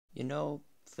You know,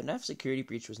 FNAF Security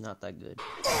Breach was not that good.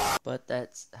 But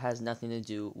that has nothing to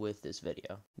do with this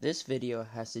video. This video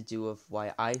has to do with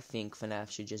why I think FNAF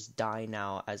should just die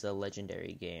now as a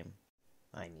legendary game.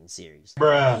 I mean series.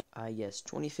 Bruh. Yes,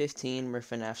 2015 where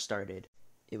FNAF started.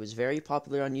 It was very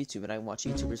popular on YouTube and I watched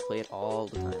YouTubers play it all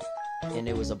the time. And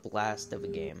it was a blast of a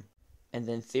game. And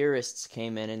then theorists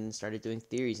came in and started doing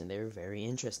theories and they were very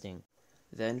interesting.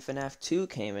 Then FNAF 2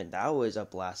 came in, that was a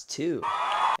blast too.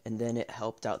 And then it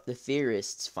helped out the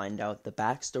theorists find out the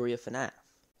backstory of FNAF.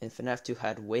 And FNAF 2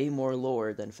 had way more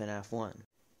lore than FNAF 1.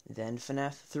 Then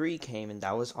FNAF 3 came and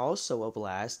that was also a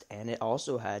blast and it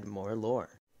also had more lore.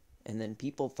 And then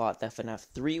people thought that FNAF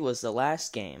 3 was the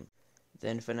last game.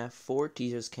 Then FNAF 4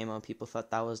 teasers came out and people thought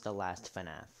that was the last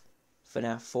FNAF.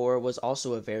 FNAF 4 was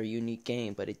also a very unique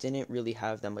game, but it didn't really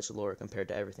have that much lore compared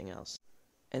to everything else.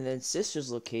 And then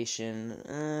Sister's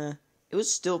Location, it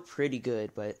was still pretty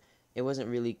good, but it wasn't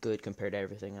really good compared to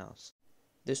everything else.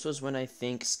 This was when I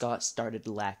think Scott started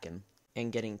lacking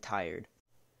and getting tired.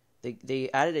 They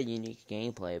added a unique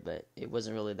gameplay, but it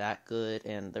wasn't really that good,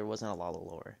 and there wasn't a lot of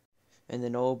lore. And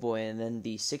then, oh boy, and then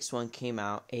the sixth one came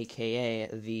out, aka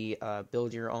the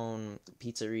build your own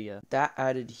pizzeria. That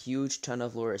added huge ton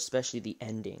of lore, especially the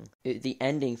ending. The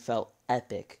ending felt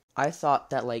epic. I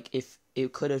thought that like if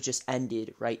it could have just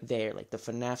ended right there, like the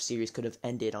FNAF series could have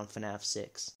ended on FNAF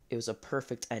 6. It was a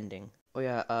perfect ending. Oh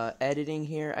yeah, editing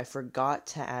here, I forgot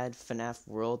to add FNAF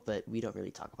World, but we don't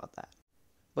really talk about that.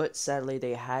 But sadly,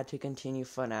 they had to continue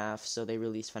FNAF, so they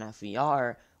released FNAF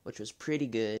VR, which was pretty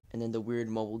good, and then the weird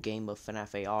mobile game of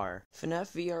FNAF AR.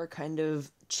 FNAF VR kind of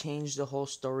changed the whole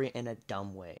story in a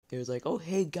dumb way. It was like, oh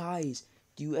hey guys,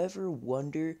 do you ever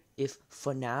wonder if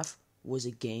FNAF was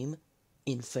a game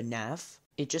in FNAF?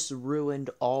 It just ruined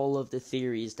all of the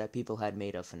theories that people had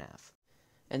made of FNAF.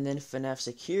 And then FNAF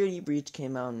Security Breach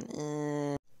came out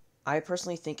and I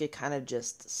personally think it kind of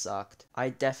just sucked. I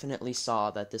definitely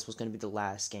saw that this was going to be the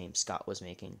last game Scott was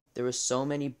making. There were so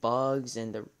many bugs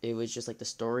and it was just like the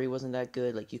story wasn't that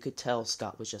good. Like you could tell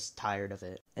Scott was just tired of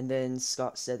it. And then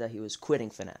Scott said that he was quitting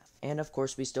FNAF. And of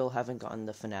course we still haven't gotten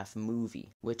the FNAF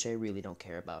movie, which I really don't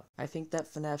care about. I think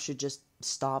that FNAF should just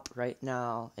stop right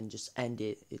now and just end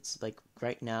it. It's like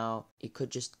right now it could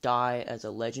just die as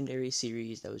a legendary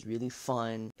series that was really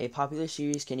fun. A popular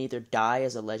series can either die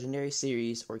as a legendary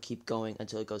series or keep going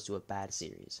until it goes to a bad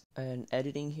series. And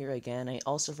editing here again, I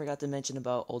also forgot to mention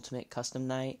about Ultimate Custom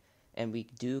Night, and we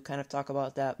do kind of talk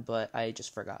about that, but I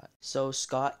just forgot. So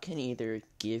Scott can either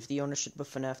give the ownership of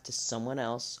FNAF to someone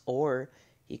else, or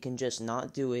he can just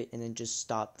not do it and then just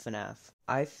stop FNAF.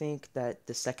 I think that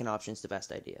the second option is the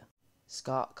best idea.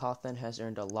 Scott Cawthon has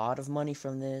earned a lot of money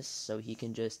from this, so he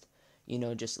can just,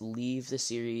 just leave the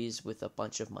series with a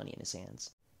bunch of money in his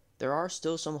hands. There are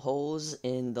still some holes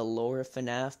in the lore of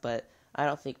FNAF, but I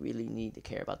don't think we really need to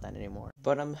care about that anymore.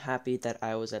 But I'm happy that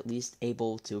I was at least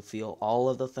able to feel all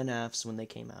of the FNAFs when they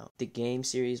came out. The game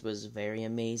series was very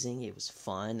amazing, it was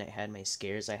fun, I had my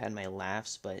scares, I had my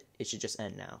laughs, but it should just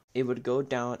end now. It would go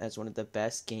down as one of the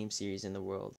best game series in the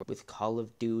world, with Call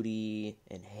of Duty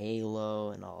and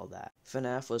Halo and all that.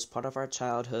 FNAF was part of our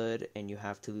childhood, and you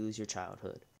have to lose your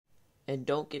childhood. And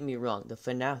don't get me wrong, the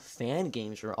FNAF fan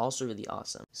games were also really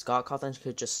awesome. Scott Cawthon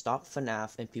could just stop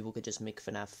FNAF and people could just make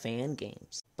FNAF fan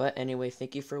games. But anyway,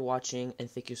 thank you for watching, and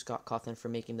thank you Scott Cawthon for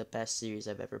making the best series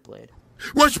I've ever played.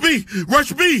 Rush me!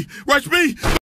 Rush me! Rush me!